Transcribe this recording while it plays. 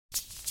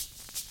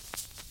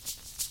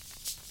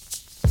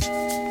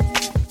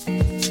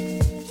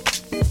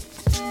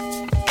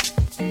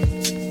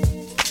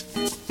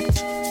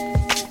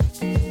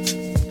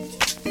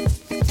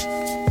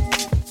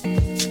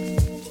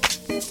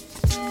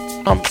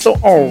So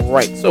all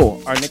right.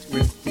 So our next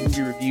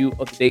movie review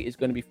of the day is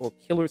going to be for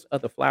Killers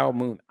of the Flower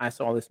Moon. I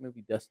saw this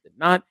movie, Dust did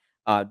not.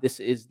 This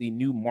is the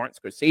new Martin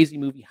Scorsese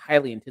movie,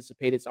 highly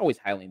anticipated. It's always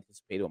highly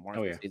anticipated when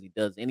Martin Oh yeah. Scorsese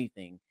does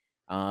anything.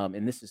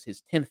 And this is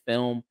his 10th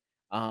film.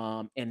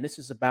 And this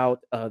is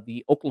about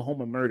the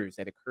Oklahoma murders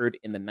that occurred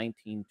in the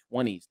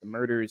 1920s. The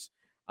murders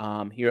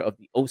here of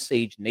the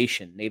Osage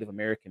Nation, Native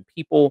American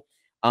people.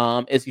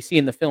 As you see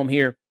in the film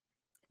here,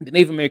 the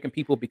Native American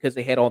people, because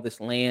they had all this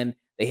land,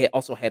 they had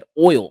also had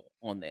oil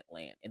on that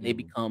land, and they Mhm.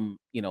 become,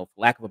 for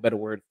lack of a better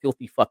word,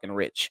 filthy fucking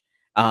rich.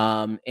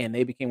 And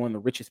they became one of the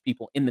richest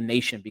people in the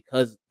nation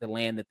because the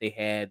land that they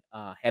had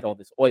all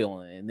this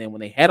oil in it. And then when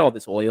they had all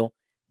this oil,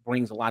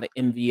 brings a lot of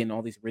envy and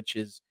all these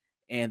riches.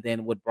 And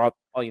then what brought,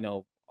 bringing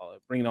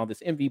all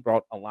this envy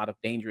brought a lot of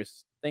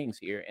dangerous things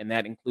here, and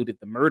that included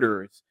the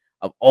murders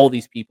of all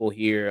these people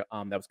here.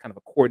 That was kind of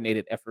a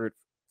coordinated effort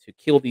to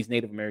kill these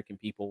Native American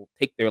people,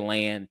 take their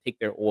land, take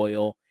their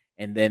oil,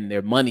 and then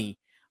their money.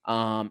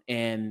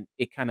 And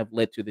it kind of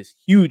led to this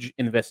huge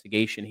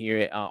investigation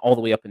here, all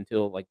the way up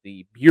until like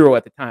the bureau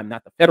at the time,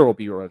 not the Federal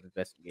Bureau of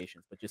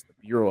Investigations, but just the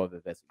Bureau of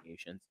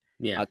Investigations,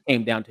 Yeah.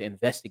 came down to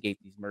investigate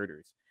these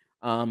murders.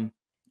 Um,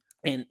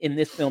 and in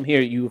this film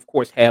here, you of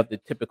course have the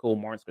typical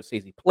Martin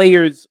Scorsese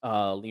players,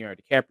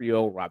 Leonardo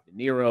DiCaprio, Rob De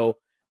Niro,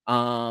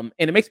 and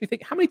it makes me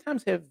think: how many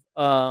times have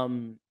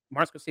Martin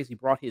Scorsese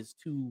brought his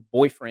two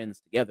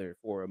boyfriends together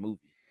for a movie?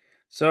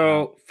 Uh,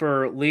 So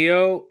for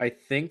Leo, I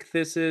think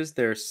this is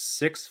their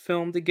sixth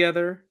film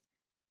together.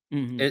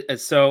 mhm,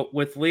 So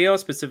with Leo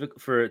specific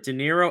for De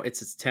Niro, it's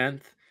his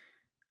 10th.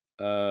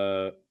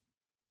 Uh,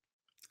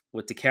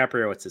 with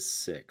DiCaprio, it's his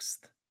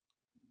sixth.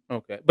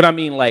 okay, but I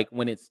mean, like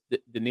when it's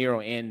De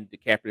Niro and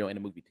DiCaprio in a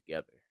movie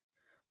together.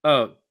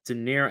 Oh, De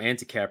Niro and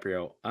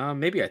DiCaprio.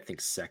 Maybe I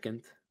think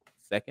second.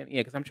 Second,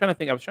 yeah, because I'm trying to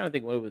think. I was trying to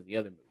think what was the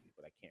other movie,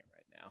 but I can't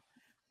right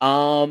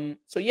now.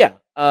 So yeah,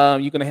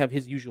 you're gonna have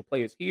his usual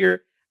players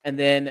here, and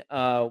then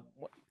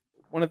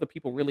one of the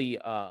people really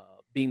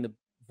being the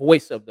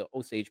voice of the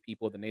Osage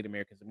people, the Native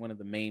Americans, and one of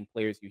the main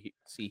players you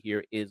see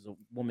here is a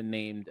woman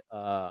named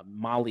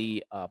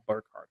Molly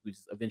Burkhart,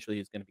 who's eventually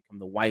is going to become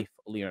the wife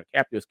of Leonardo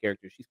DiCaprio's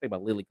character. She's played by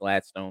Lily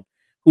Gladstone,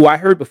 who I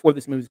heard before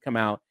this movie's come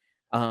out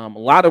a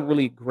lot of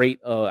really great.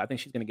 I think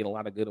she's going to get a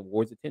lot of good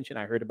awards attention.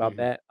 I heard about Mhm.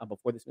 that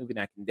before this movie, and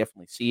I can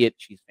definitely see it.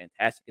 She's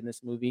fantastic in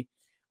this movie.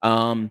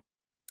 Um,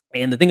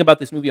 and the thing about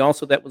this movie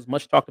also that was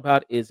much talked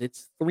about is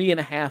it's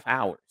 3.5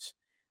 hours.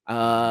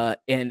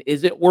 And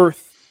is it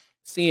worth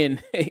seeing?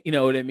 You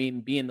know what I mean?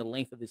 Being the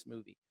length of this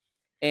movie.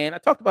 And I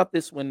talked about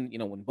this when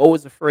Bo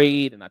is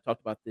Afraid, and I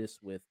talked about this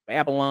with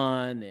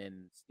Babylon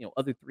and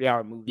other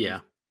 3-hour movies. Yeah.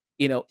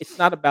 It's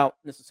not about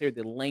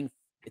necessarily the length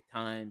at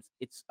times;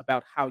 it's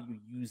about how you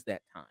use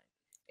that time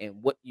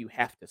and what you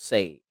have to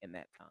say in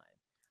that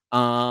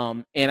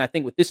time. And I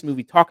think with this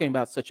movie, talking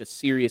about such a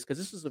serious, because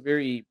this is a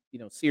very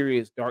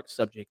serious, dark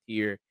subject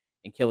here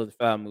in Killer the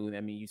Flower Moon.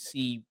 I mean,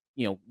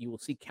 you will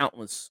see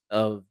countless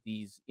of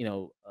these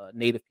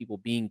Native people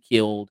being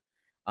killed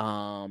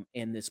and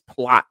this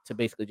plot to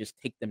basically just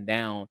take them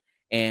down.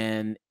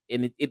 And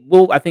it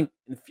will, I think,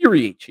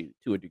 infuriate you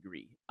to a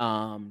degree,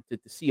 to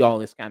see all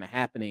this kind of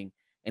happening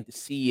and to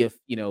see if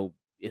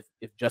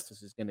if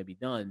justice is going to be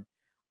done.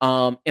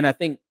 And I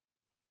think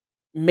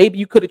maybe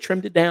you could have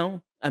trimmed it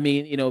down. I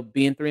mean,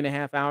 being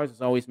 3.5 hours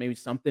is always maybe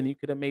something you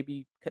could have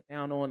maybe cut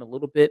down on a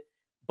little bit,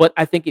 but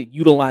I think it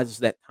utilizes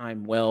that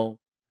time well.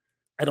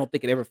 I don't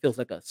think it ever feels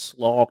like a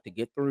slog to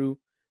get through.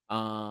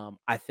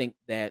 I think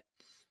that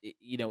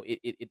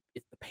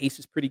the pace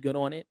is pretty good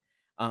on it.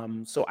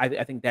 So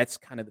I think that's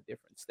kind of the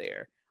difference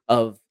there.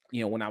 Of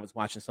when I was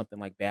watching something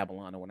like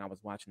Babylon, or when I was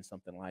watching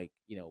something like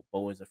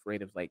Bo is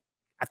Afraid, of like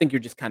I think you're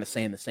just kind of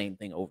saying the same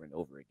thing over and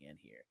over again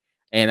here.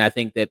 And I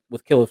think that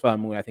with Killer File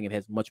Movie, I think it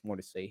has much more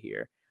to say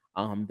here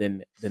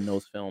than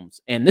those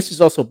films. And this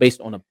is also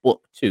based on a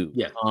book too.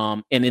 Yeah.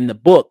 And in the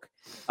book,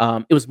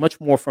 it was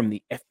much more from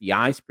the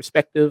FBI's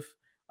perspective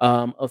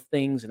of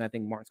things, and I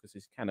think Martin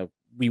Scorsese kind of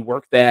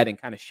reworked that and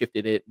kind of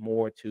shifted it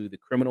more to the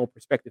criminal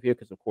perspective here,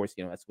 because of course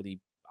that's what he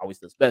always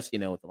does best,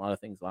 with a lot of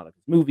things, a lot of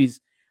his movies.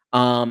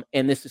 And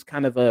this is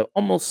kind of a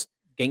almost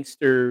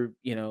gangster,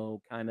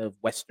 kind of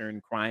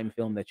western crime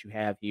film that you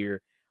have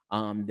here,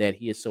 that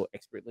he is so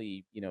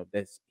expertly,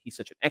 that's he's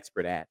such an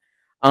expert at.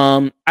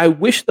 I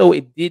wish though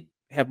it did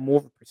have more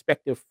of a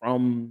perspective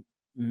from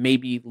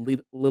maybe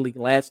Lily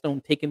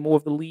Gladstone taking more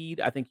of the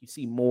lead. I think you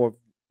see more of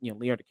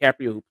Leonardo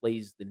DiCaprio, who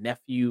plays the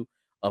nephew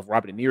of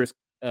Robert De Niro's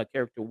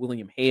character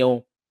William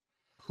Hale,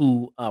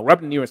 who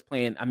Robert De Niro is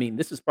playing. I mean,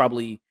 this is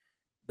probably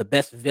the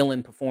best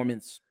villain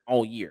performance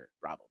all year,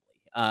 probably.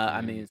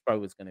 I mean, Mhm. it's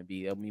probably what's going to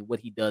be. I mean, what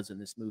he does in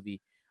this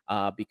movie,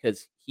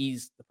 because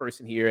he's the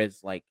person here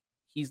as like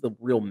he's the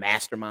real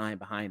mastermind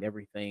behind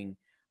everything.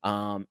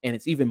 And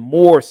it's even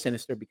more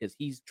sinister because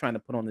he's trying to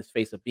put on this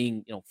face of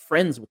being,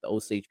 friends with the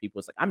Osage people.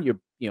 It's like I'm your,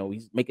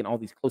 he's making all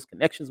these close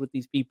connections with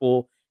these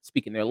people,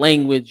 speaking their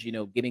language,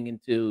 getting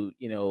into,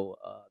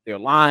 their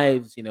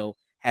lives,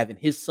 having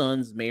his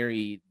sons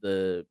marry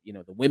the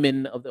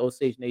women of the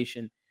Osage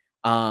Nation.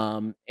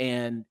 And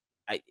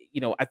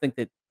I think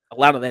that a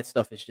lot of that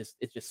stuff is just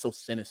it's just so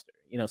sinister,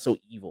 so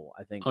evil.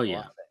 I think Oh a lot yeah.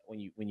 of that when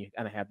you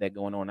kind of have that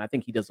going on. I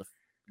think he does a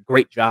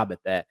great job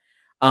at that.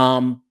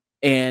 Um,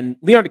 and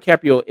Leonardo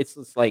DiCaprio, it's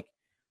just like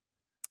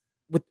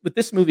with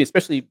this movie,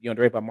 especially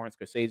directed by Martin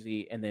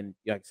Scorsese, and then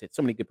like I said,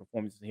 so many good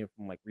performances in here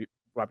from like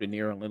Robert De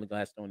Niro and Lily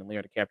Gladstone and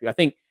Leonardo DiCaprio. I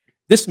think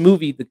this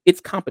movie, its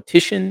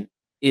competition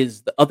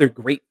is the other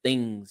great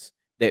things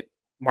that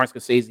Martin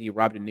Scorsese,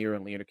 Robert De Niro,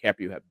 and Leonardo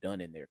DiCaprio have done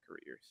in their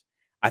careers.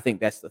 I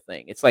think that's the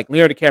thing. It's like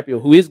Leonardo DiCaprio,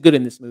 who is good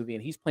in this movie,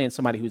 and he's playing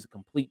somebody who's a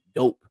complete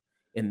dope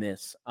in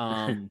this.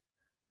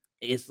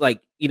 It's like,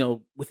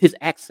 with his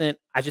accent,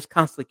 I just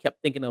constantly kept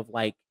thinking of,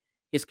 like,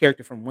 his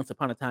character from Once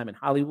Upon a Time in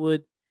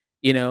Hollywood,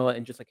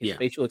 and just, like, his Yeah.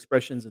 facial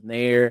expressions in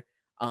there.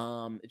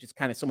 It just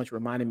kinda so much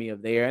reminded me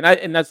of there,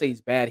 and not say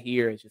he's bad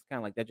here, it's just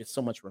kinda like that just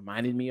so much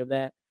reminded me of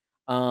that.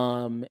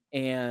 And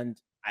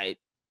I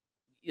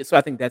so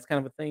I think that's kind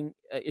of a thing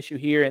issue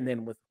here, and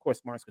then with, of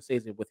course, Martin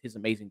Scorsese with his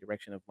amazing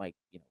direction of, like,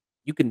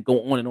 you can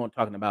go on and on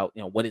talking about,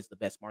 what is the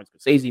best Martin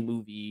Scorsese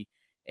movie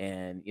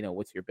and,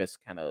 what's your best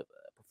kind of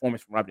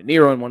performance from Robert De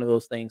Niro in one of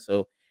those things.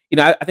 So,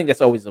 I think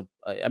that's always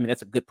I mean,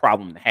 that's a good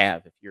problem to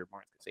have if you're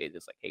Martin Scorsese.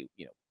 It's like, hey,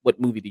 what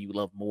movie do you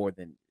love more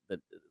than the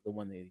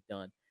one that he's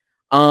done?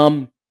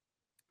 Um,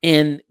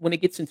 and when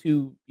it gets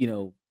into,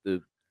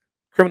 the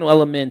criminal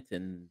element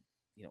and,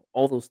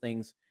 all those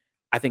things,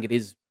 I think it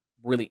is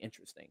really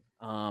interesting,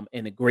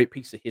 and a great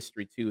piece of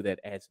history too that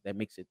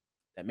makes it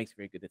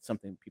very good. It's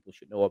something people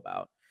should know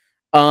about.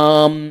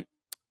 Um,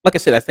 like I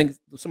said, I think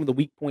some of the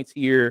weak points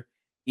here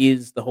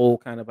is the whole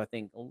kind of I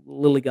think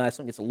Lily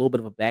Gladstone gets a little bit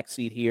of a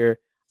backseat here,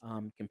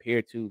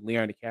 compared to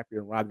Leonardo DiCaprio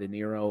and Robert De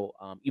Niro.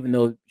 Even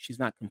though she's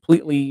not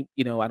completely,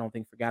 I don't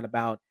think forgot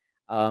about.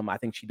 I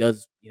think she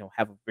does,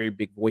 have a very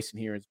big voice in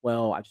here as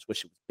well. I just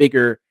wish it was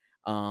bigger,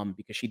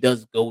 because she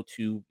does go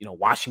to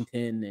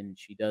Washington and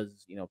she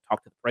does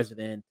talk to the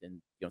president and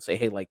say,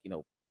 hey, like,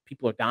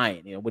 people are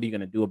dying. What are you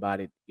going to do about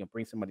it?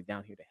 Bring somebody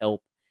down here to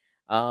help.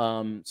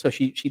 So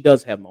she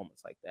does have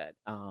moments like that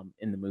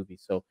in the movie.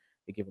 So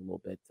they give a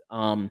little bit.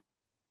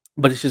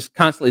 But it's just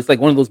constantly. It's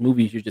like one of those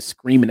movies you're just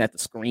screaming at the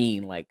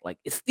screen, like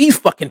it's these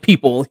fucking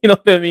people. You know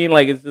what I mean?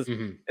 Like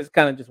Mhm. it's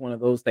kind of just one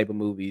of those type of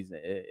movies.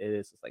 It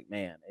is just like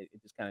man, it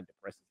just kind of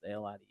depresses the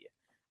hell out of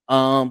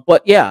you.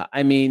 But yeah,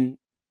 I mean,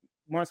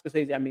 Martin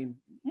Scorsese, I mean,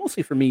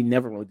 mostly for me,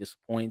 never really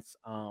disappoints.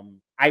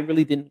 I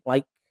really didn't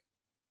like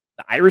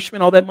The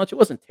Irishman all that much. It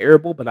wasn't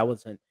terrible, but I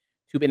wasn't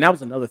too bad. And that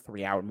was another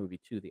 3-hour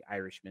movie too, The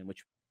Irishman,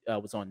 which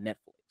was on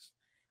Netflix.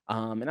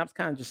 And I was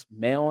kind of just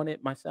meh on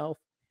it myself.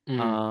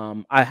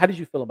 Mhm. How did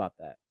you feel about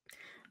that?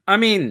 I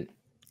mean,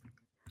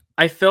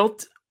 I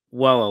felt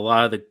while a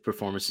lot of the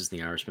performances in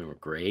The Irishman were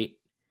great,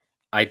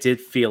 I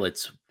did feel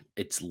its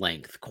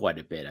length quite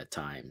a bit at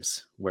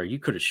times, where you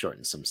could have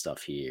shortened some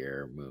stuff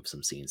here, moved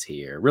some scenes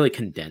here, really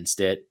condensed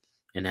it,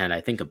 and had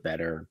I think a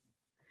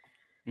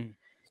Mm,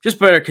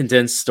 better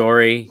condensed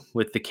story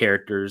with the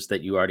characters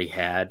that you already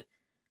had.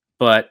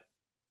 But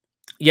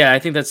yeah, I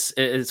think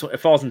it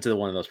falls into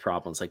one of those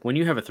problems. Like when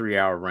you have a 3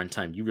 hour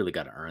runtime, you really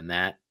got to earn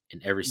that,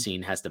 and every mm,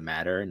 scene has to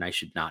matter, and I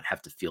should not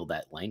have to feel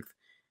that length.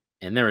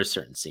 And there are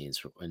certain scenes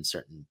and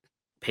certain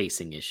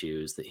pacing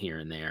issues that here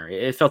and there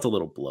it felt a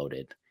little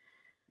bloated,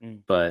 mm,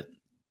 but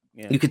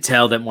yeah. you could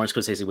tell that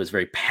Martin Scorsese was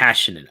very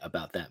passionate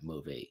about that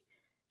movie,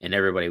 and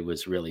everybody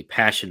was really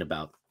passionate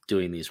about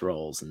doing these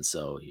roles, and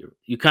so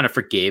you kind of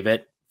forgave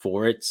it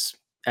for its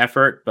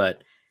effort,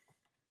 but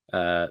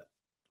uh,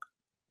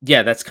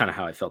 yeah, that's kind of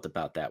how I felt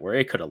about that, where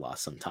it could have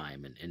lost some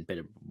time and been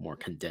a more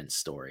condensed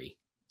story.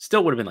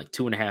 Still would have been like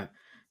 2.5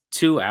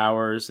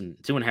 hours and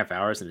 2.5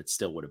 hours, and it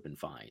still would have been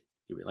fine.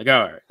 You'd be like,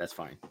 all right, that's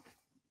fine.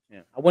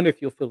 Yeah. I wonder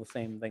if you'll feel the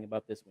same thing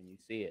about this when you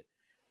see it.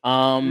 So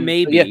yeah,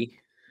 Maybe.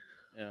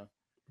 yeah.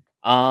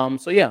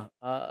 So yeah,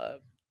 I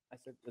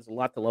said there's a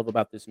lot to love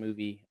about this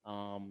movie.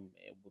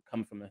 It will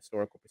come from a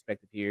historical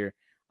perspective here.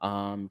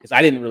 Because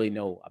I didn't really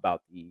know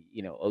about the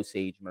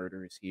Osage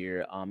murders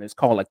here. It's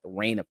called like the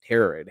Reign of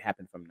Terror. It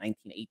happened from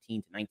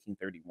 1918 to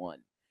 1931.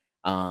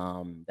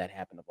 That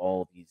happened of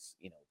all these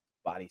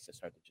bodies that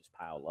started to just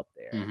pile up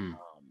there. Hmm.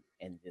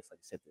 And just like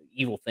I said, the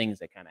evil things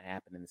that kind of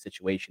happen in the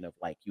situation of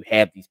like you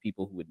have these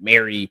people who would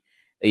marry,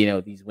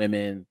 these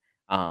women,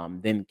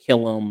 then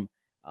kill them,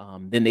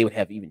 then they would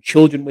have even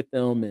children with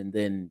them, and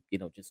then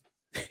just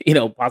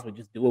possibly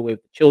just do away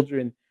with the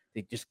children.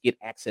 They just get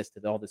access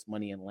to all this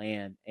money and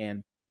land,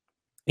 and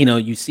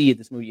you see it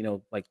this movie.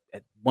 Like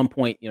at one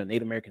point,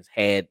 Native Americans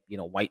had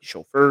white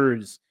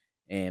chauffeurs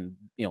and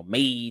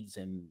maids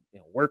and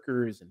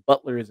workers and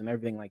butlers and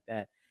everything like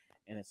that,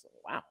 and it's like,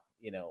 wow,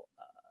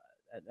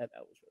 that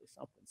was really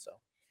something. So,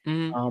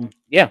 Hmm.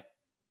 yeah,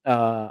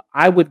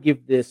 I would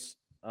give this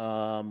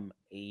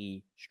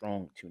a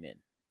strong tune in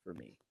for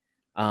me.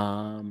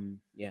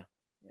 Yeah,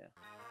 yeah.